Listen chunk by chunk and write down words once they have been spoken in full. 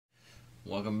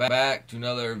Welcome back to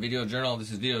another video journal.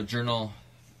 This is video journal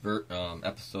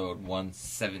episode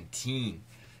 117,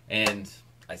 and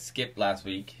I skipped last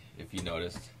week. If you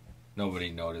noticed, nobody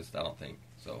noticed, I don't think,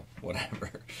 so whatever.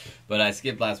 But I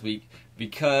skipped last week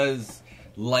because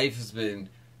life has been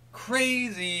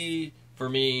crazy for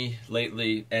me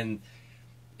lately, and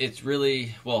it's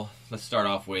really, well, let's start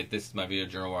off with, this is my video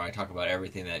journal where I talk about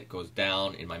everything that goes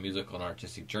down in my musical and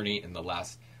artistic journey in the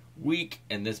last week,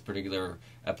 and this particular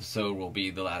episode will be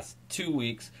the last 2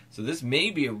 weeks, so this may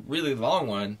be a really long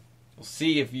one. We'll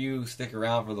see if you stick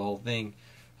around for the whole thing,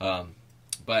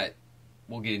 but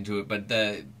we'll get into it. But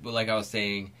like I was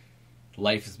saying,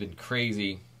 life has been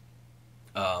crazy,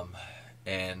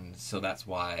 and so that's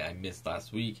why I missed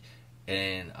last week,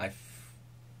 and I'm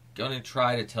gonna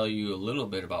try to tell you a little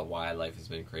bit about why life has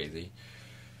been crazy.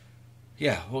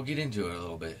 Yeah, we'll get into it a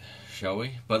little bit, shall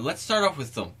we? But let's start off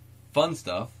with some fun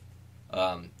stuff.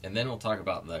 And then we'll talk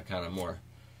about the kind of more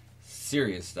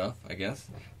serious stuff, I guess.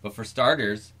 But for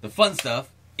starters, the fun stuff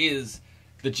is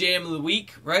the jam of the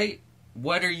week, right?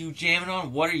 What are you jamming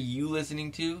on? What are you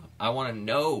listening to? I want to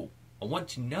know. I want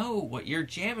to know what you're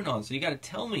jamming on, so you got to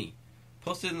tell me.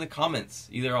 Post it in the comments,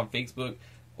 either on Facebook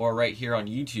or right here on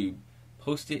YouTube.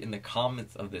 Post it in the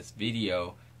comments of this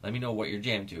video. Let me know what you're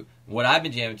jamming to. What I've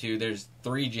been jamming to, there's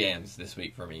 3 jams this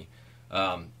week for me.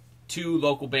 2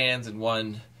 local bands and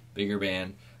 1 bigger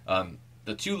band.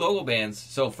 The 2 local bands,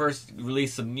 so first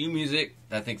released some new music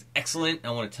that I think's excellent.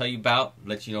 I want to tell you about,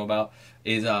 let you know about,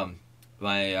 is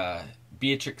my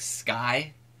Beatrix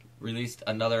Sky released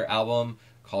another album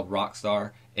called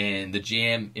Rockstar, and the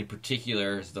jam in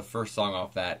particular is the first song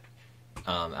off that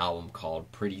album called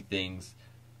Pretty Things.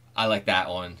 I like that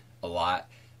one a lot.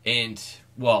 And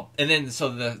well, and then so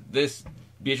this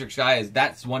Beatrix Sky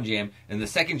that's one jam, and the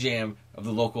second jam of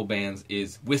the local bands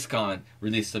is Wisconsin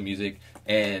released some music,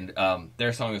 and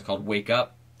their song is called Wake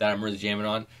Up that I'm really jamming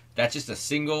on. That's just a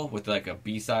single with like a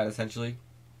B-side essentially.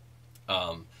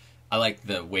 I like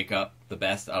the Wake Up the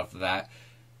best out of that.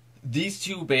 These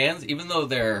 2 bands, even though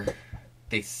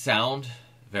they sound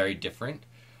very different,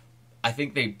 I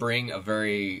think they bring a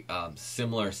very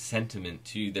similar sentiment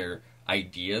to their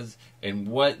ideas, and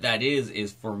what that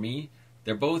is for me,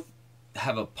 they're both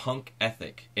have a punk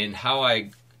ethic, and how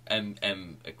I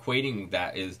am equating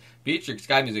that is Beatrix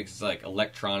Sky music is like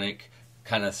electronic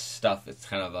kind of stuff. It's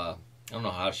kind of I don't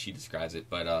know how she describes it,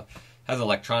 but has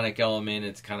electronic element.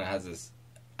 It's kind of has this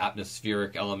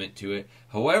atmospheric element to it.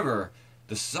 However,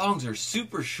 the songs are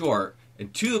super short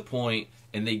and to the point,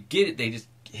 and they get it. They just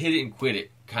hit it and quit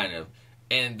it, kind of.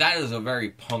 And that is a very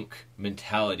punk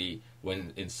mentality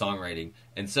when in songwriting.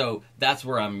 And so that's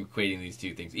where I'm equating these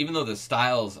 2 things. Even though the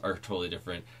styles are totally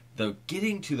different, the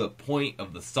getting to the point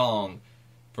of the song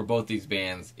for both these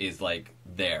bands is like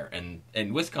there.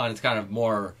 And Wisconsin is kind of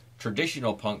more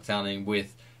traditional punk sounding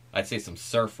with, I'd say, some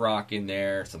surf rock in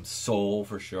there, some soul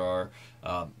for sure.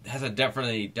 Has a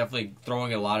definitely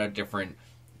throwing a lot of different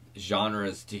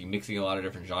genres, mixing a lot of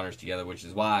different genres together, which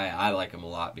is why I like them a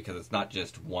lot, because it's not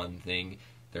just one thing.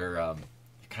 They're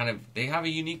they have a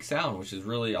unique sound, which is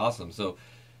really awesome. So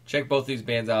check both these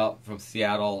bands out from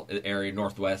Seattle area,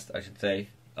 Northwest, I should say.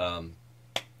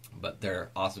 But they're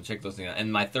awesome. Check those things out.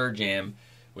 And my 3rd jam,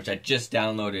 which I just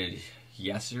downloaded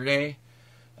yesterday,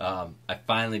 I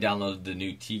finally downloaded the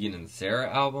new Tegan and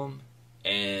Sara album,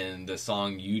 and the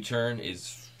song U-Turn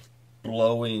is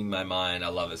blowing my mind. I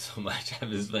love it so much. I've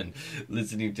just been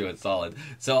listening to it solid.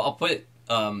 So I'll put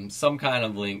some kind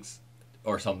of links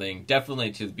or something,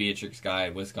 definitely to Beatrix Sky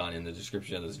and Wisconsin in the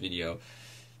description of this video.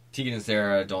 Tegan and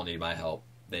Sara don't need my help.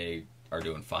 They are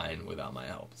doing fine without my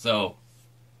help. So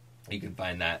you can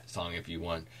find that song if you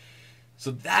want. So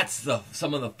that's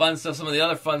some of the fun stuff. Some of the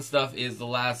other fun stuff is the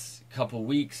last couple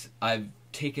weeks I've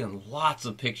taken lots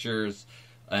of pictures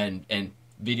and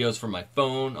videos from my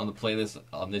phone on the playlist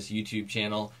on this YouTube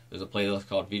channel. There's a playlist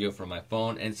called Video from My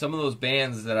Phone, and some of those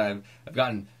bands that I've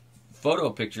gotten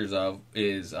photo pictures of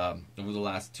is over the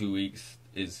last 2 weeks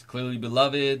is Clearly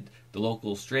Beloved, The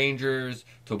Local Strangers,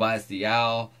 Tobias the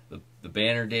Owl, the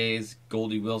Banner Days,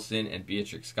 Goldie Wilson, and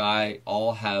Beatrix Sky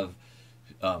all have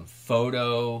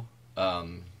photo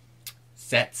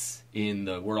sets in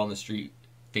the Word on the Street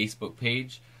Facebook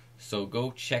page, so go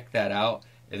check that out.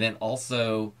 And then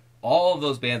also all of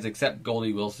those bands except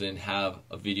Goldie Wilson have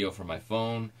a Video from My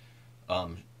Phone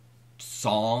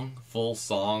full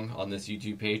song on this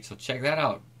YouTube page, so check that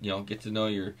out. Get to know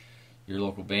your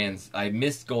local bands. I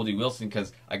missed Goldie Wilson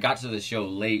because I got to the show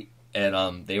late,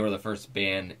 and they were the first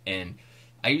band, and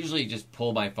I usually just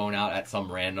pull my phone out at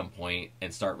some random point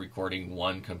and start recording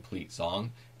one complete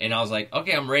song, and I was like,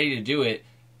 okay, I'm ready to do it,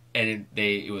 and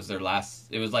it was their last,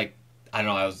 it was like, I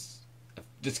don't know, I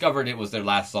discovered it was their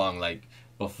last song like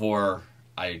before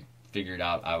I figured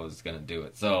out I was gonna do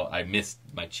it. So I missed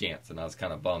my chance, and I was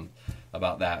kind of bummed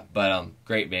about that. But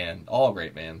great band, all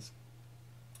great bands.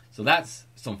 So that's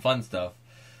some fun stuff.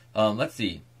 Let's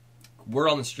see. Word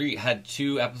on the Street had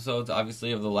 2 episodes,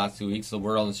 obviously, of the last 2 weeks. So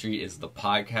Word on the Street is the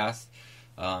podcast,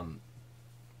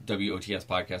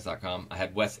 WOTSpodcast.com. I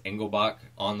had Wes Engelbach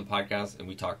on the podcast, and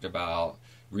we talked about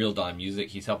Real Dawn Music.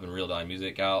 He's helping Real Dawn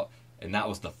Music out, and that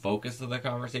was the focus of the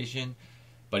conversation.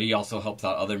 But he also helps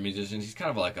out other musicians. He's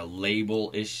kind of like a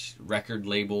label-ish, record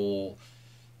label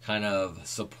kind of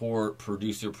support,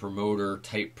 producer, promoter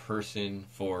type person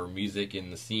for music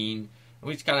in the scene. And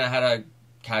we just kind of had a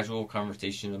casual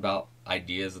conversation about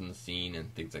ideas in the scene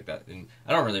and things like that. And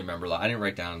I don't really remember a lot. I didn't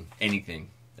write down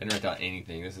anything.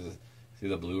 This is, see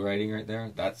the blue writing right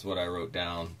there? That's what I wrote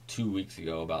down 2 weeks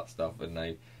ago about stuff, and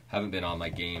I haven't been on my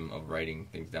game of writing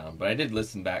things down. But I did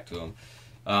listen back to them.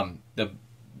 The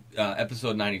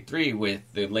episode 93 with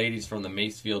the ladies from the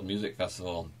Macefield Music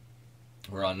Festival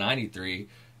were on 93.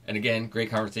 And again,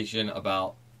 great conversation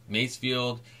about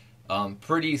Macefield.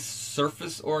 Pretty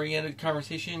surface-oriented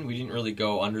conversation. We didn't really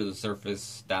go under the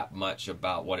surface that much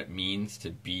about what it means to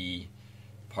be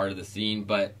part of the scene,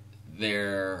 but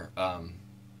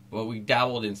we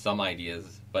dabbled in some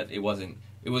ideas, but it was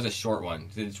a short one.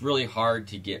 It's really hard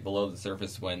to get below the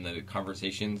surface when the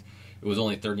conversations, it was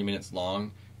only 30 minutes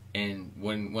long, and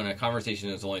when a conversation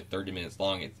is only 30 minutes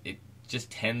long, it just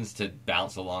tends to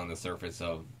bounce along the surface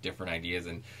of different ideas.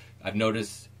 And I've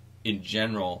noticed in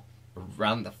general,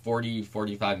 around the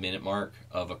 45 minute mark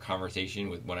of a conversation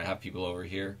when I have people over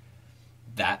here,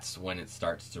 that's when it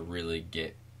starts to really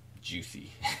get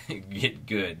juicy, get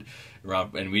good.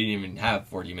 And we didn't even have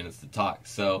 40 minutes to talk.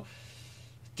 So,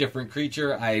 different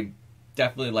creature. I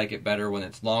definitely like it better when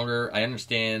it's longer. I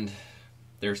understand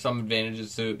there's some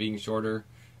advantages to it being shorter,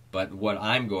 but what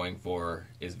I'm going for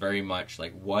is very much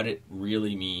like what it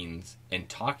really means, and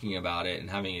talking about it and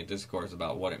having a discourse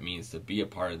about what it means to be a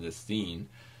part of this scene,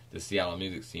 the Seattle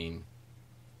music scene.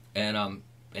 And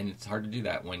it's hard to do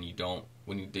that when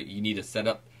you need to set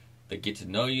up the get to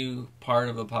know you part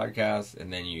of the podcast,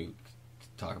 and then you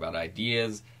talk about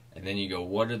ideas, and then you go,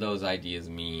 what do those ideas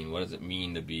mean? What does it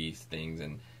mean to be things?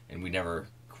 And we never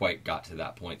quite got to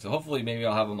that point. So hopefully maybe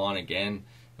I'll have them on again,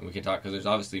 and we can talk, because there's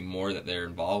obviously more that they're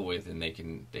involved with, and they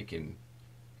can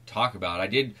talk about.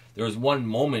 There was one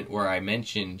moment where I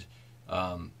mentioned,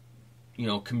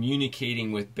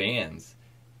 communicating with bands,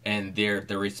 and their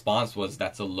response was,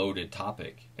 that's a loaded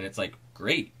topic. And it's like,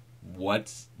 great,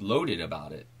 what's loaded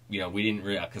about it? We didn't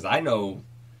really, because I know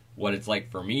what it's like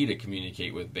for me to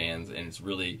communicate with bands, and it's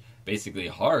really basically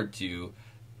hard to,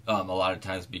 a lot of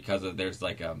times, because there's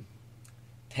like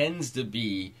tends to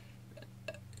be,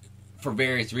 for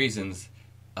various reasons,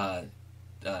 a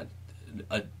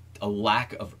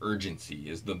lack of urgency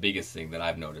is the biggest thing that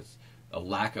I've noticed. A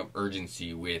lack of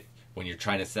urgency with when you're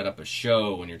trying to set up a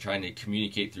show, when you're trying to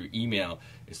communicate through email.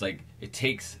 It's like it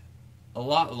takes a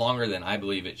lot longer than I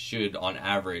believe it should on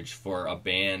average for a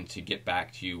band to get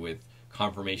back to you with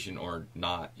confirmation or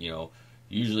not,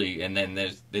 usually. And then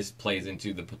this plays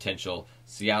into the potential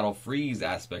Seattle freeze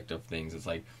aspect of things. It's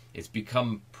like it's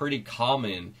become pretty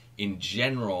common in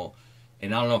general,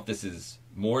 and I don't know if this is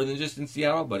more than just in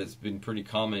Seattle, but it's been pretty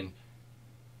common,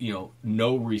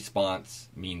 no response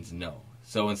means no.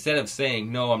 So instead of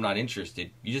saying, no, I'm not interested,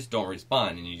 you just don't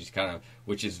respond, and you just kind of,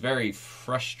 which is very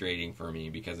frustrating for me,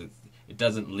 because it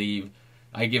doesn't leave.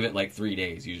 I give it like 3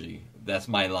 days usually. That's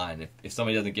my line. If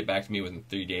somebody doesn't get back to me within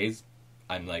 3 days,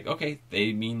 I'm like, okay,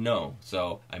 they mean no,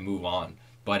 so I move on.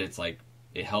 But it's like,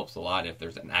 it helps a lot if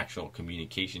there's an actual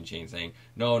communication chain saying,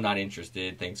 no, not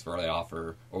interested, thanks for the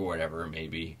offer, or whatever it may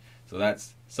be. So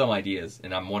that's some ideas,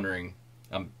 and I'm wondering,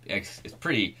 it's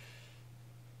pretty,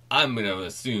 I'm going to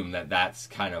assume that that's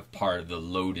kind of part of the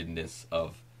loadedness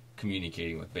of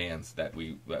communicating with bands that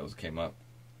came up.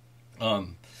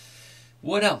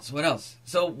 What else?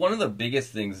 So one of the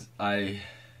biggest things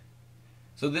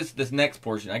so this next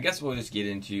portion, I guess we'll just get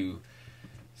into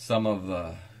some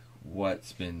of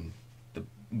what's been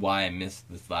why I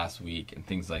missed this last week and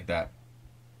things like that.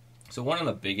 So one of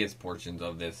the biggest portions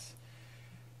of this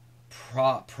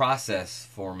process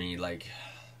for me,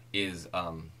 is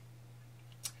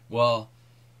where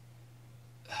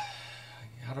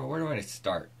do I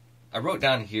start? I wrote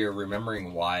down here,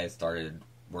 remembering why I started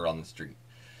Word on the Street.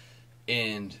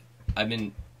 And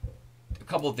a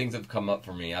couple of things have come up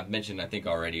for me. I've mentioned, I think,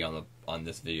 already on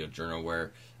this video journal,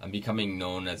 where I'm becoming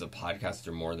known as a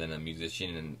podcaster more than a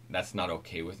musician, and that's not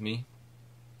okay with me.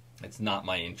 It's not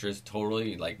my interest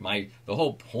totally. The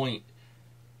whole point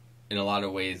in a lot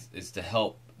of ways is to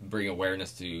help bring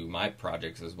awareness to my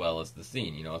projects as well as the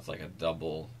scene. You know, it's like a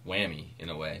double whammy in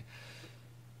a way.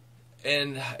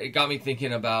 And it got me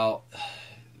thinking about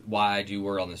why I do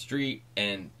Word on the Street,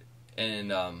 and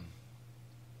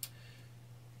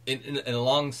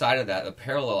alongside of that, a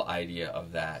parallel idea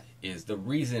of that is the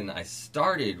reason I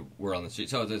started Word on the Street.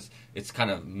 So it's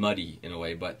kind of muddy in a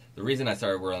way, but the reason I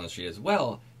started Word on the Street as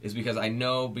well is because I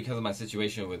know, because of my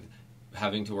situation with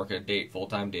having to work a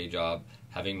full-time day job,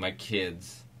 having my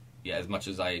kids, as much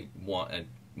as I want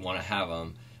to have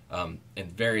them,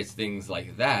 and various things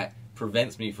like that,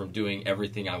 prevents me from doing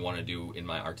everything I want to do in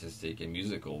my artistic and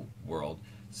musical world.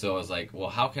 So I was like, well,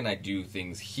 how can I do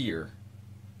things here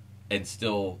and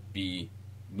still be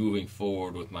moving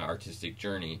forward with my artistic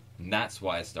journey? And that's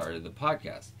why I started the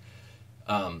podcast.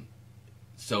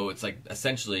 So it's like,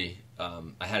 essentially,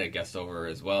 I had a guest over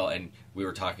as well, and we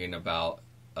were talking about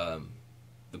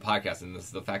the podcast, and this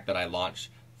is the fact that I launch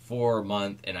 4 a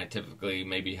month, and I typically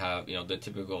maybe have, the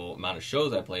typical amount of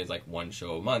shows I play is like 1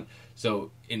 show a month.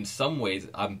 So in some ways,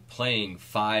 I'm playing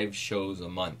 5 shows a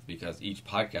month, because each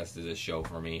podcast is a show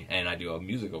for me, and I do a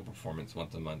musical performance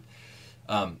once a month.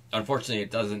 Unfortunately,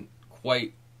 it doesn't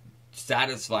quite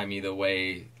satisfy me the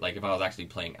way, like, if I was actually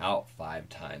playing out 5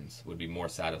 times, would be more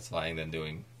satisfying than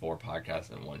doing 4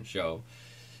 podcasts in 1 show,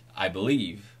 I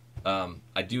believe.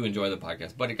 I do enjoy the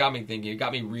podcast, but it got me thinking, it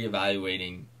got me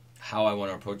reevaluating how I want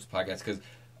to approach the podcast, because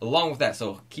along with that,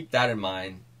 so keep that in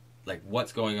mind, like,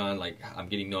 what's going on, like, I'm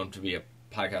getting known to be a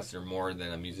podcaster more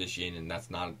than a musician, and that's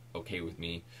not okay with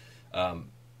me, and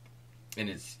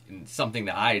it's something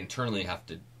that I internally have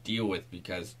to deal with,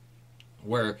 because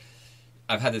where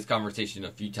I've had this conversation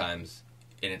a few times,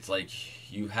 and it's like,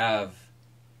 you have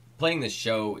playing the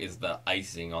show is the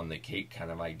icing on the cake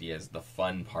kind of idea, is the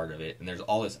fun part of it, and there's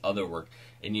all this other work,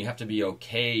 and you have to be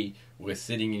okay with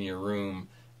sitting in your room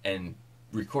and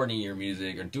recording your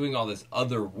music or doing all this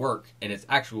other work, and it's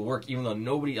actual work, even though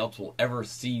nobody else will ever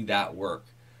see that work.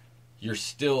 You're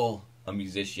still a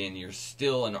musician, you're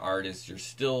still an artist, you're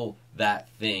still that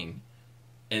thing.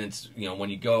 And it's, when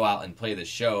you go out and play the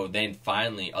show, then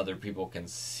finally other people can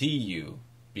see you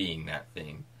being that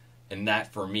thing. And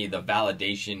that, for me, the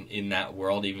validation in that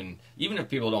world, even if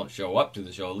people don't show up to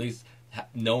the show, at least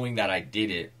knowing that I did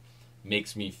it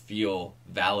makes me feel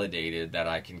validated that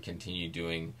I can continue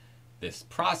doing this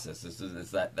process.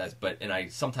 And I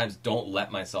sometimes don't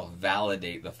let myself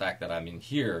validate the fact that I'm in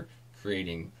here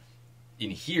creating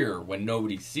in here when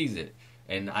nobody sees it.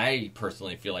 And I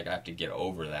personally feel like I have to get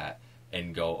over that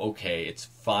and go, okay, it's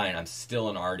fine, I'm still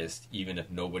an artist even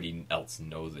if nobody else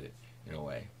knows it, in a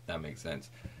way. If that makes sense.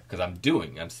 Because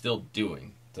I'm still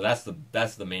doing. So that's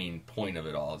the main point of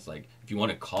it all. It's like, if you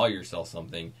want to call yourself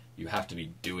something, you have to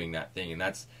be doing that thing. And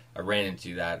I ran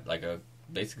into that like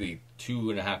basically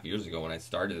 2.5 years ago when I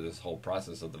started this whole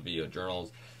process of the video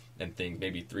journals and things.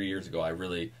 Maybe 3 years ago, I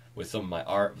really, with some of my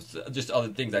art, just other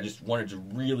things, I just wanted to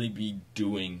really be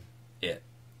doing it.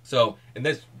 So, and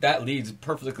that leads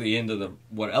perfectly into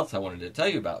what else I wanted to tell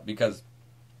you about, because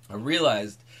I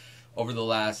realized over the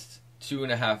last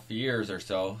 2.5 years or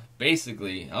so,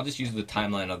 basically, I'll just use the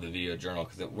timeline of the video journal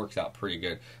because it works out pretty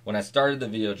good. When I started the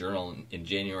video journal in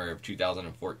January of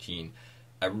 2014,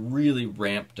 I really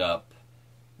ramped up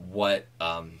what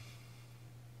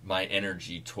my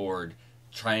energy toward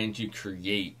trying to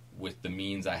create with the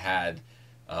means I had,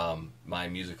 my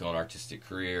musical and artistic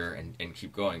career, and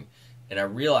keep going. And I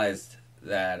realized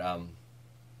that, I'm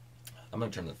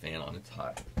going to turn the fan on, it's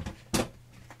hot.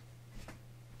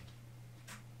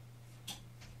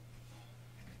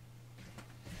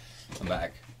 I'm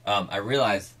back. I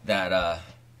realized that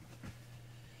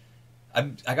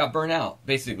I got burnt out.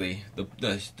 Basically,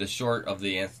 the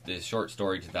short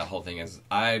story to that whole thing is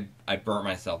I burnt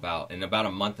myself out. And about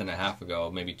a month and a half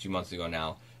ago, maybe 2 months ago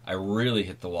now, I really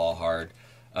hit the wall hard.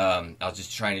 I was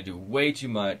just trying to do way too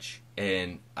much,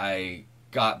 and I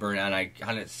got burnt out. And I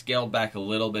kind of scaled back a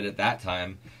little bit at that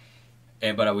time.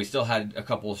 But we still had a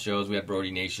couple of shows. We had Brody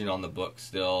Nation on the book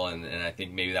still, and I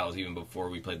think maybe that was even before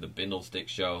we played the Bindlestick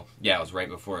show. Yeah, it was right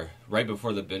before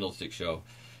the Bindlestick show.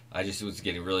 I just was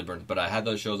getting really burnt. But I had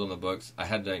those shows on the books. I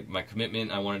had my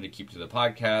commitment I wanted to keep to the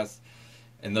podcast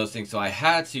and those things. So I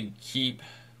had to keep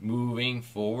moving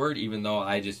forward, even though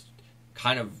I just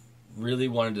kind of really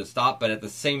wanted to stop. But at the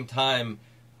same time,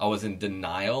 I was in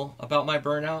denial about my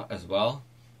burnout as well.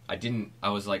 I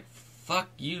was like, fuck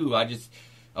you. I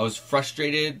was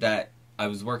frustrated that I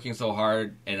was working so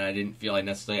hard and I didn't feel I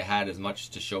necessarily had as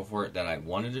much to show for it that I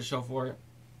wanted to show for it.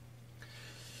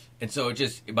 And so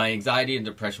my anxiety and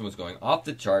depression was going off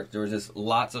the charts. There was just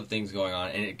lots of things going on,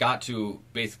 and it got to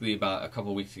basically about a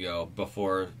couple weeks ago,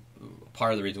 before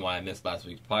part of the reason why I missed last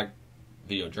week's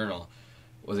video journal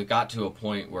was it got to a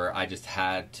point where I just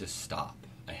had to stop.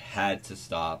 I had to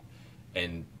stop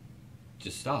and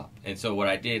just stop. And so what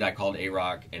I did, I called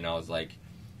Arock and I was like,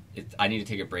 I need to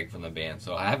take a break from the band.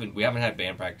 So we haven't had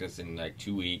band practice in like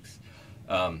 2 weeks.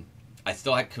 I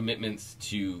still had commitments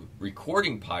to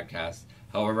recording podcasts.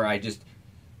 However,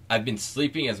 I've been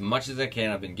sleeping as much as I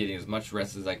can. I've been getting as much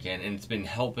rest as I can, and it's been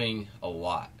helping a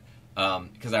lot.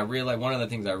 Because I realized, one of the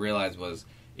things I realized was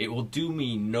it will do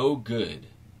me no good.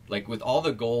 Like with all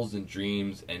the goals and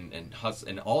dreams and hustle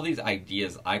and all these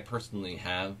ideas I personally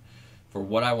have for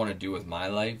what I want to do with my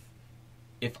life,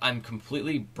 if I'm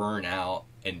completely burnt out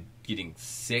and getting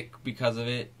sick because of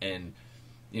it, and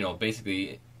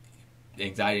basically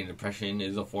anxiety and depression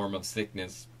is a form of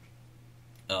sickness,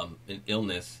 an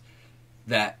illness,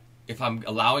 that if I'm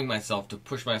allowing myself to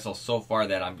push myself so far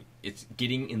that it's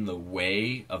getting in the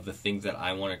way of the things that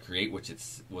I want to create, which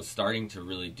was starting to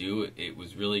really do. It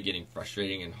was really getting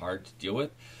frustrating and hard to deal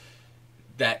with.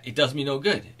 That it does me no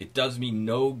good. It does me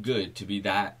no good to be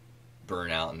that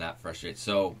burnout and that frustrated.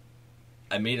 So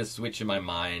I made a switch in my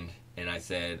mind and I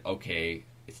said, okay,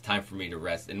 it's time for me to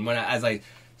rest. And as I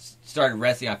started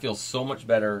resting, I feel so much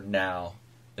better now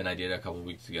than I did a couple of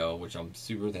weeks ago, which I'm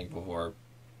super thankful for.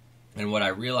 And what I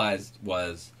realized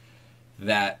was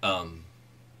that,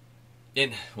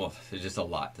 there's just a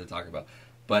lot to talk about,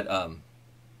 but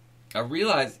I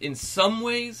realized in some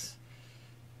ways,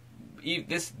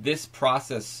 this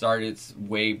process started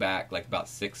way back, like about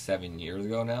 6-7 years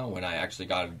ago now, when I actually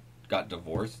got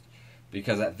divorced,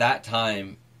 because at that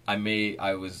time I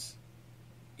was,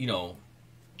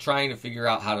 trying to figure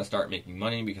out how to start making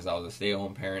money because I was a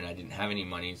stay-at-home parent. I didn't have any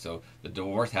money, so the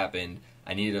divorce happened.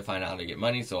 I needed to find out how to get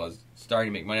money, so I was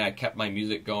starting to make money. I kept my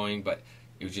music going, but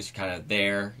it was just kind of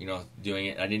there, doing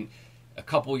it. A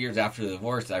couple years after the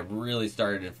divorce, I really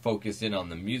started to focus in on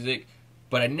the music,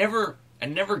 but I never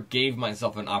gave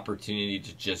myself an opportunity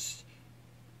to just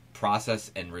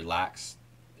process and relax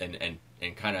and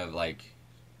kind of like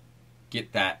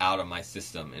get that out of my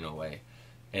system in a way.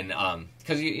 And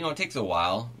because it takes a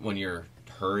while when you're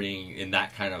hurting in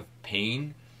that kind of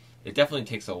pain. It definitely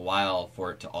takes a while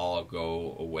for it to all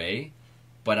go away.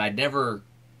 But I hadn't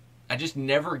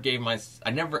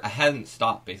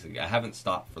stopped, basically. I haven't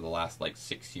stopped for the last like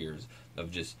 6 years of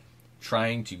just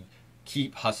trying to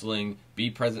keep hustling,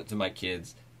 be present to my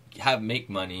kids, make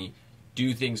money,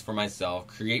 do things for myself,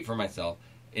 create for myself.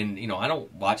 And I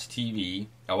don't watch TV.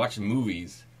 I watch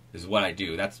movies is what I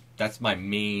do. That's my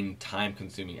main time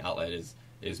consuming outlet is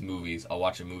movies. I'll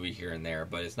watch a movie here and there,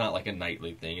 but it's not like a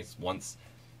nightly thing. It's once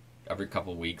every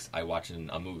couple of weeks I watch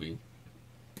a movie.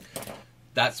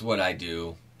 That's what I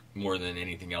do more than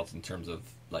anything else in terms of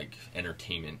like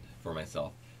entertainment for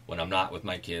myself when I'm not with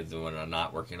my kids and when I'm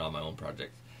not working on my own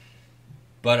projects.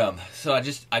 But so I'm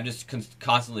just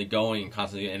constantly going,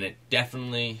 and it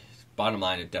definitely, bottom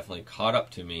line, it definitely caught up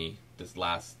to me this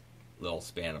last little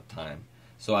span of time.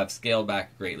 So I've scaled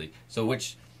back greatly. So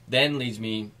which then leads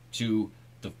me to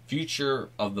the future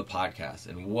of the podcast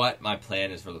and what my plan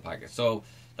is for the podcast. So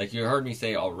like you heard me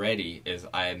say already, is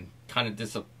I'm kind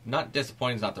of not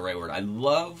disappointed is not the right word. I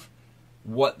love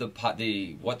what the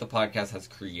podcast has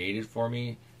created for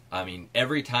me. I mean,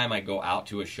 every time I go out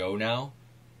to a show now,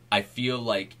 I feel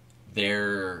like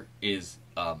there is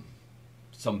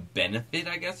some benefit,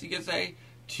 I guess you could say,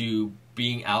 to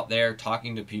being out there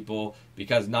talking to people,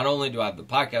 because not only do I have the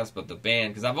podcast but the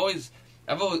band, because I've always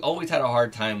had a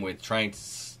hard time with trying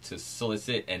to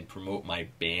solicit and promote my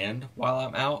band while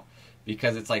I'm out,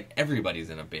 because it's like everybody's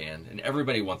in a band and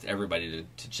everybody wants everybody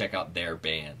to check out their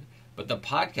band. But the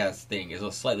podcast thing is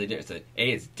a slightly different.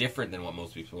 It's different than what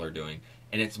most people are doing,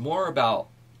 and it's more about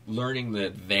learning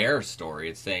their story.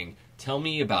 It's saying, tell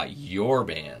me about your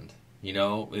band,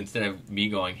 instead of me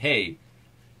going, hey,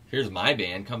 here's my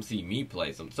band, come see me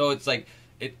play some. So it's like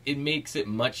it makes it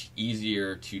much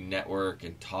easier to network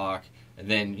and talk, and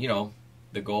then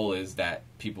the goal is that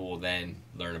people will then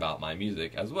learn about my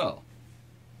music as well.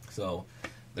 So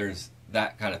there's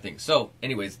that kind of thing. So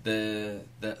anyways, the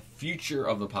future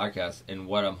of the podcast and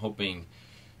what I'm hoping,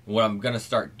 what I'm gonna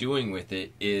start doing with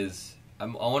it is I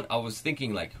was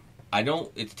thinking like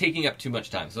it's taking up too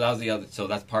much time. So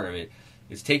that's part of it.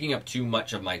 It's taking up too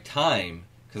much of my time,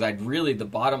 because the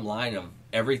bottom line of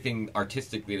everything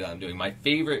artistically that I'm doing, my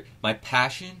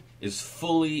passion is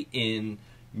fully in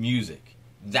music.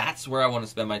 That's where I want to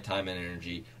spend my time and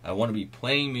energy. I want to be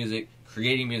playing music,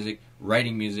 creating music,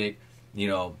 writing music.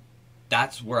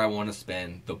 That's where I want to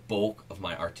spend the bulk of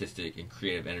my artistic and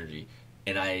creative energy.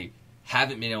 And I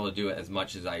haven't been able to do it as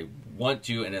much as I want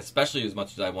to, and especially as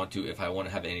much as I want to if I want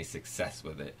to have any success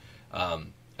with it.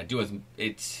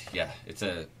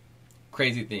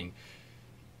 crazy thing,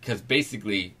 because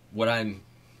basically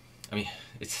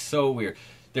it's so weird.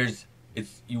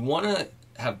 You want to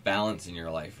have balance in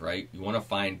your life, right? You want to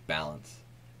find balance.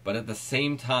 But at the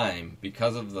same time,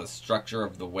 because of the structure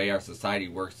of the way our society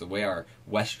works, the way our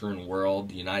Western world,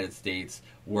 the United States,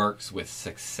 works with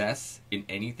success in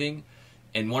anything,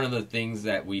 and one of the things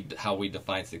that how we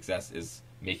define success is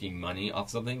making money off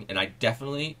something, and I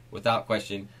definitely, without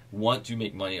question, want to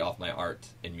make money off my art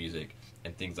and music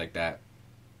and things like that.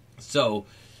 So,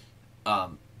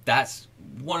 that's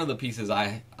one of the pieces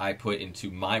I put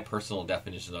into my personal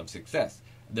definition of success.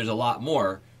 There's a lot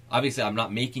more. Obviously, I'm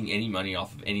not making any money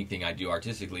off of anything I do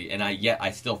artistically, and yet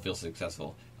I still feel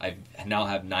successful. I now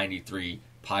have 93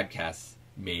 podcasts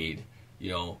made.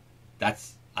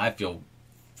 I feel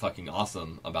fucking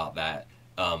awesome about that.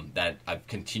 That I've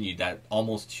continued that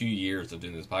almost 2 years of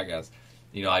doing this podcast.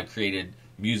 I've created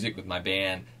music with my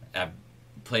band. I've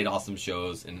played awesome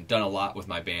shows and done a lot with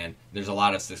my band. There's a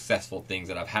lot of successful things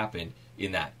that have happened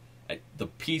in that.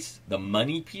 The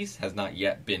money piece has not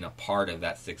yet been a part of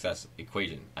that success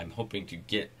equation. I'm hoping to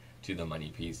get to the money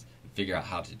piece and figure out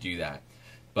how to do that.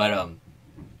 But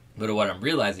what I'm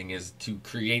realizing is to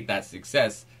create that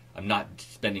success, I'm not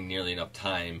spending nearly enough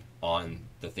time on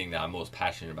the thing that I'm most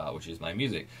passionate about, which is my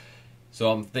music.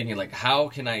 So I'm thinking, like, how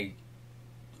can I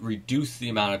reduce the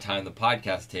amount of time the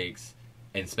podcast takes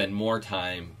and spend more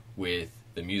time with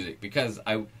the music? Because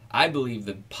I believe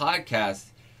the podcast,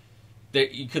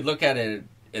 that you could look at it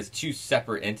as two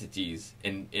separate entities,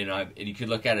 and you could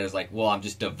look at it as like, well, I'm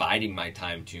just dividing my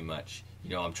time too much.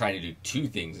 I'm trying to do two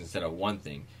things instead of one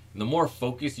thing. And the more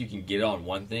focused you can get on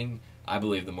one thing, I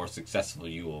believe the more successful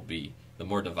you will be. The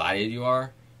more divided you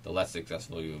are, the less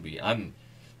successful you will be. I'm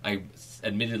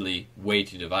admittedly way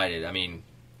too divided. I mean,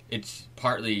 it's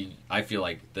partly, I feel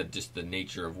like, just the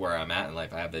nature of where I'm at in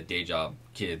life. I have the day job,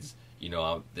 kids,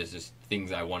 there's just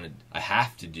things I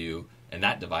have to do, and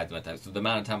that divides my time. So the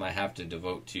amount of time I have to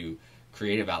devote to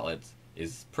creative outlets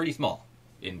is pretty small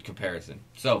in comparison.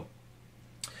 So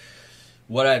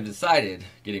what I've decided,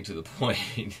 getting to the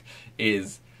point,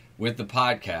 is with the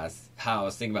podcast, how I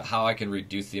was thinking about how I can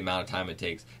reduce the amount of time it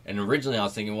takes. And originally I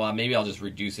was thinking, well, maybe I'll just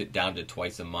reduce it down to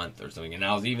twice a month or something. And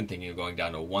I was even thinking of going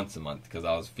down to once a month, because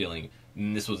I was feeling,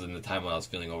 and this was in the time when I was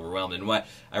feeling overwhelmed. And what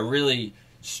I really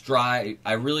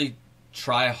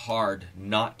try hard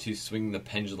not to swing the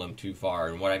pendulum too far.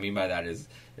 And what I mean by that is,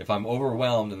 if I'm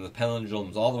overwhelmed and the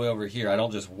pendulum's all the way over here, I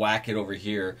don't just whack it over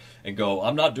here and go,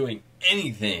 I'm not doing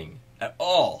anything at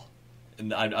all.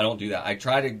 And I don't do that. I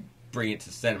try to bring it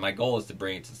to center. My goal is to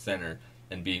bring it to center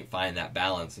and find that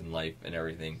balance in life and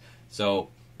everything. So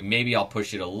maybe I'll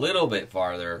push it a little bit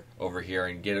farther over here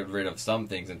and get rid of some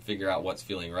things and figure out what's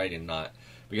feeling right and not.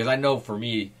 Because I know for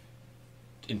me,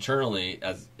 internally,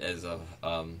 as a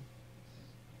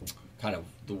kind of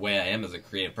the way I am as a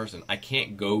creative person, I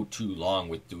can't go too long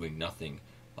with doing nothing.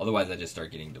 Otherwise, I just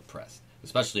start getting depressed.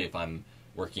 Especially if I'm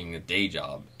working a day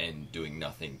job and doing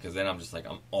nothing. Because then I'm just like,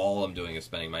 all I'm doing is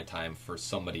spending my time for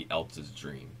somebody else's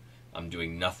dream. I'm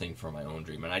doing nothing for my own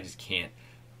dream. And I just can't.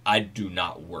 I do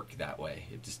not work that way.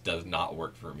 It just does not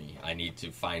work for me. I need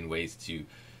to find ways to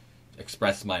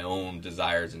express my own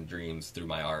desires and dreams through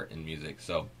my art and music.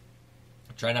 So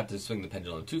I try not to swing the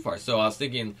pendulum too far. So I was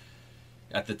thinking,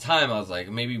 at the time, I was like,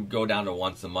 maybe go down to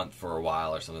once a month for a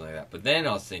while or something like that. But then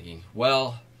I was thinking,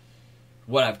 well,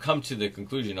 what I've come to the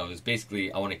conclusion of is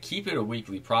basically I want to keep it a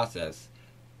weekly process,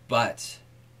 but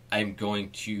I'm going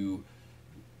to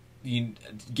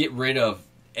get rid of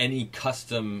any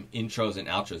custom intros and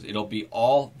outros. It'll be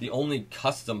the only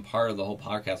custom part of the whole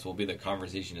podcast will be the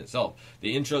conversation itself.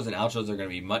 The intros and outros are going to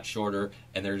be much shorter,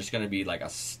 and they're just going to be like a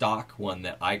stock one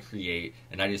that I create,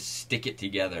 and I just stick it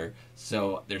together.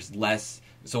 So there's less.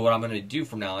 So what I'm going to do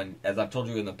from now on, as I've told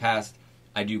you in the past,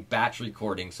 I do batch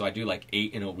recording. So I do like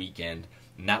 8 in a weekend,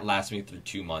 and that lasts me through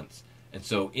 2 months. And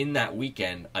so in that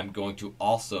weekend, I'm going to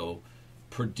also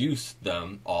produce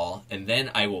them all, and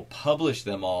then I will publish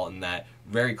them all in that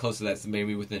very close to that, so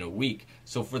maybe within a week.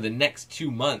 So for the next 2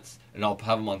 months, and I'll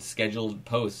have them on scheduled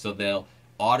posts, so they'll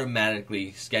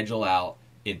automatically schedule out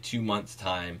in 2 months'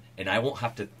 time, and I won't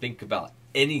have to think about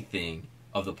anything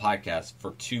of the podcast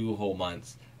for 2 whole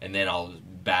months, and then I'll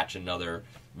batch another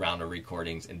round of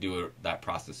recordings and do that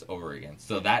process over again.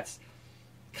 So that's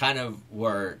kind of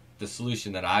where the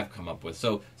solution that I've come up with.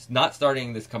 So it's not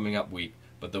starting this coming up week,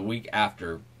 but the week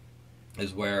after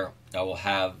is where I will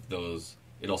have those.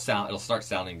 It'll start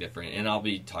sounding different, and I'll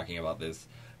be talking about this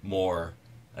more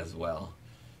as well.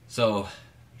 So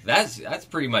that's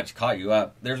pretty much caught you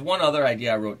up. There's one other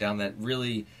idea I wrote down that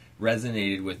really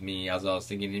resonated with me as I was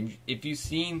thinking. If you've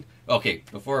seen, okay,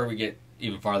 before we get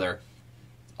even farther,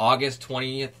 August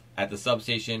 20th at the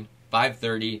substation,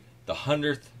 5:30, the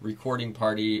 100th recording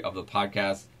party of the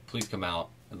podcast. Please come out.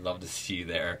 I'd love to see you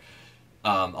there.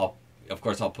 I'll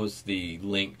post the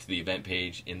link to the event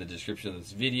page in the description of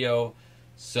this video.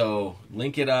 So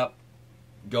link it up.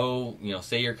 Go,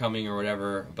 say you're coming or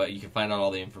whatever, but you can find out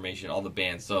all the information, all the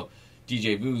bands. So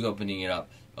DJ Vu's opening it up.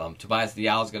 Tobias the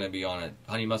Owl's going to be on it.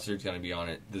 Honey Mustard's going to be on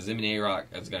it. theZim's and Arock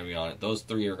is going to be on it. Those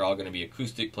three are all going to be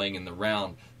acoustic, playing in the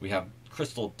round. We have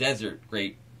Crystal Desert,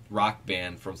 great rock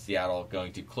band from Seattle,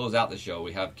 going to close out the show.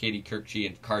 We have Katie Kirkchi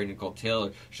and Kari Nicole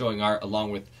Taylor showing art,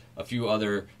 along with a few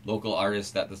other local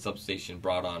artists that the substation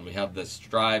brought on. We have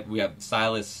we have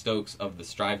Silas Stokes of the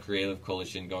Strive Creative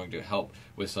Coalition going to help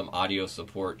with some audio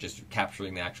support, just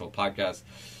capturing the actual podcast.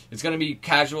 It's going to be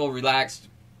casual, relaxed.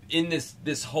 In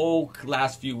this whole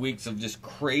last few weeks of just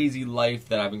crazy life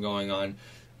that I've been going on,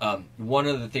 one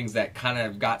of the things that kind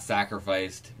of got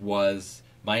sacrificed was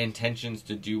my intentions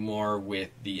to do more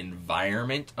with the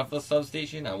environment of the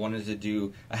substation.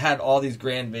 I had all these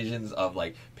grand visions of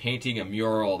like painting a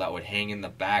mural that would hang in the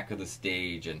back of the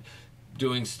stage, and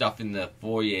doing stuff in the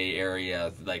foyer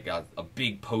area, like a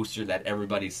big poster that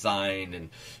everybody signed,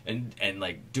 and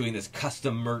like doing this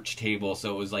custom merch table so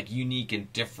it was like unique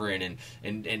and different,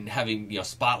 and having,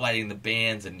 spotlighting the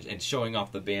bands and showing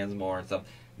off the bands more and stuff.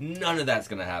 None of that's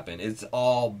gonna happen. It's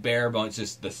all bare bones,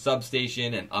 just the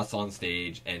substation and us on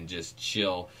stage and just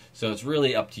chill. So it's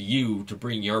really up to you to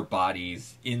bring your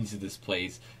bodies into this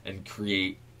place and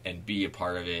create and be a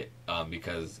part of it,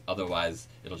 because otherwise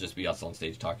it'll just be us on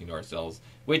stage talking to ourselves,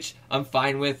 which I'm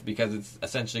fine with, because it's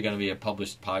essentially going to be a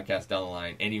published podcast down the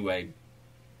line anyway.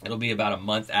 It'll be about a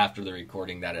month after the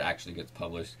recording that it actually gets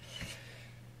published.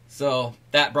 So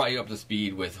that brought you up to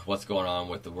speed with what's going on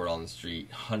with the Word on the Street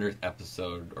 100th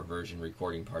episode or version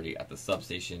recording party at the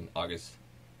substation, August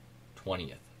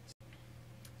 20th.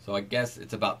 So I guess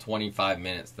it's about 25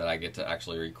 minutes that I get to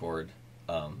actually record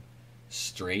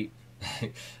straight.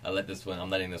 I'm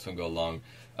letting this one go long.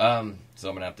 So I'm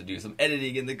going to have to do some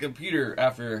editing in the computer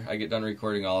after I get done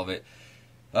recording all of it.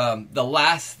 The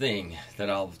last thing that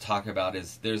I'll talk about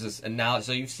is there's this analogy.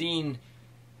 So you've seen,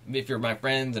 if you're my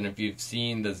friends and if you've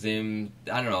seen theZim's,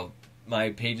 I don't know,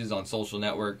 my pages on social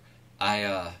network,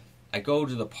 I go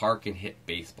to the park and hit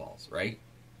baseballs, right?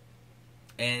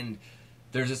 And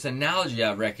there's this analogy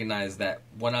I've recognized that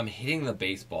when I'm hitting the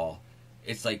baseball,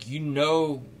 it's like,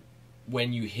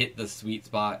 when you hit the sweet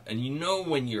spot, and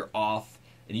when you're off,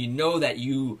 and that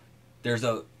there's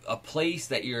a place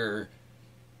that you're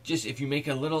just, if you make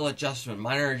a little adjustment,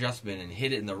 minor adjustment, and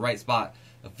hit it in the right spot,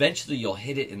 eventually you'll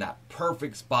hit it in that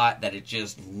perfect spot that it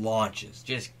just launches.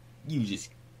 You just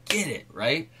get it,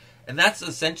 right? And that's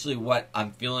essentially what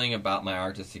I'm feeling about my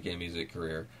artistic and music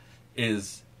career,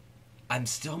 is I'm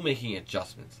still making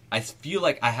adjustments. I feel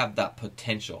like I have that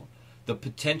potential. The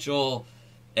potential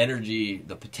energy,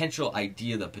 the potential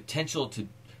idea, the potential to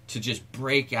just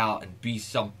break out and be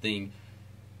something,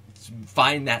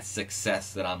 find that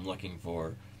success that I'm looking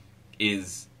for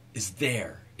is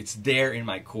there. It's there in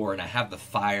my core, and I have the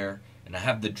fire, and I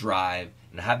have the drive,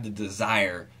 and I have the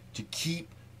desire to keep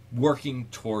working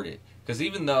toward it. Because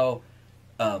even though,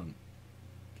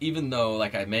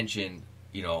 like I mentioned,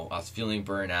 I was feeling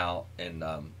burnout and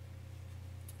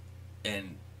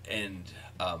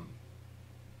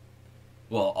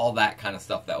all that kind of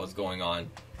stuff that was going on,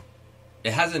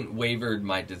 it hasn't wavered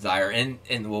my desire. And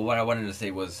what I wanted to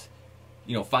say was,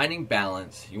 finding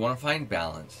balance. You want to find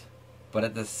balance, but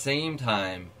at the same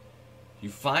time, you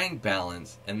find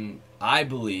balance, and I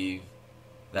believe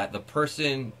that the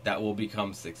person that will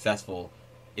become successful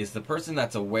is the person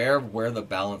that's aware of where the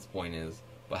balance point is,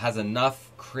 but has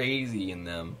enough crazy in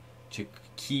them to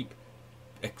keep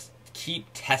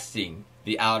testing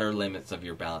the outer limits of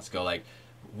your balance. Go like,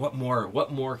 what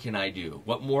more can I do?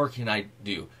 What more can I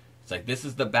do? It's like, this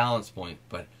is the balance point,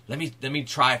 but let me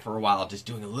try for a while, just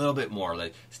doing a little bit more,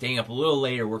 like staying up a little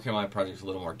later, working on my projects a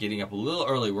little more, getting up a little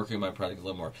early, working on my projects a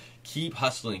little more. Keep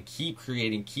hustling, keep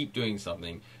creating, keep doing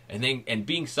something, and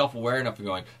being self-aware enough to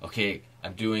going, okay,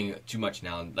 I'm doing too much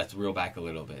now, and let's reel back a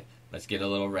little bit. Let's get a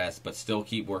little rest, but still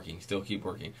keep working,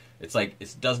 It's like,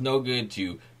 it does no good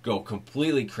to go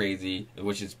completely crazy,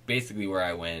 which is basically where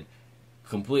I went,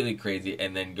 completely crazy,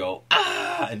 and then go,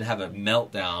 and have a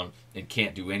meltdown and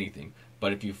can't do anything.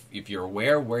 But if you're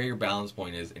aware of where your balance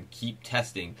point is, and keep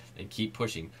testing and keep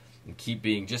pushing and keep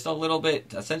being just a little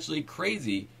bit essentially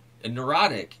crazy and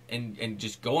neurotic and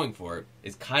just going for it,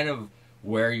 is kind of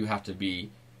where you have to be,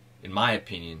 in my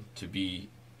opinion, to be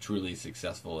truly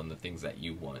successful in the things that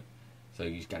you want. So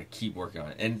you just got to keep working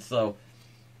on it. And so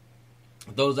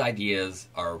those ideas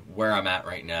are where I'm at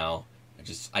right now. I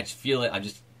just feel it.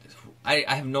 I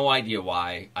have no idea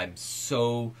why I'm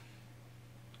so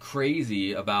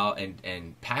crazy about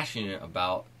and passionate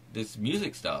about this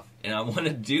music stuff, and I want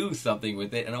to do something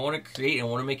with it, and I want to create, and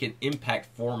I want to make an impact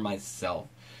for myself.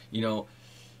 You know,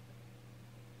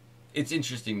 it's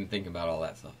interesting to think about all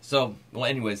that stuff. So, well,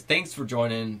 anyways, thanks for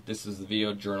joining. This is the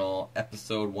VO Journal,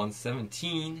 episode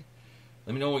 117.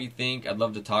 Let me know what you think. I'd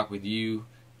love to talk with you.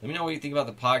 Let me know what you think about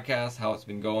the podcast, how it's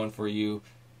been going for you,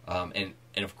 and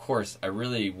of course, I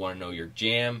really want to know your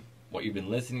jam, what you've been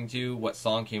listening to, what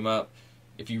song came up.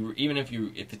 If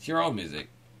it's your own music,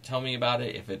 tell me about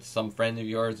it. If it's some friend of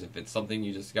yours, if it's something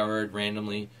you discovered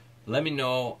randomly, let me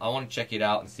know. I want to check it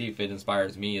out and see if it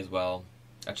inspires me as well.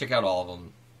 I check out all of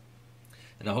them,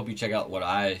 and I hope you check out what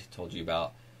I told you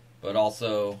about. But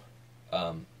also,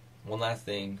 one last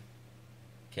thing,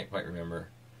 can't quite remember.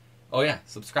 Oh yeah,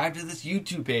 subscribe to this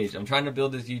YouTube page. I'm trying to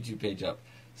build this YouTube page up.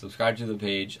 Subscribe to the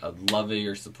page. I'd love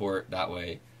your support that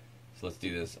way. So let's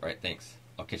do this. All right, thanks.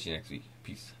 I'll catch you next week.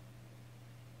 Peace.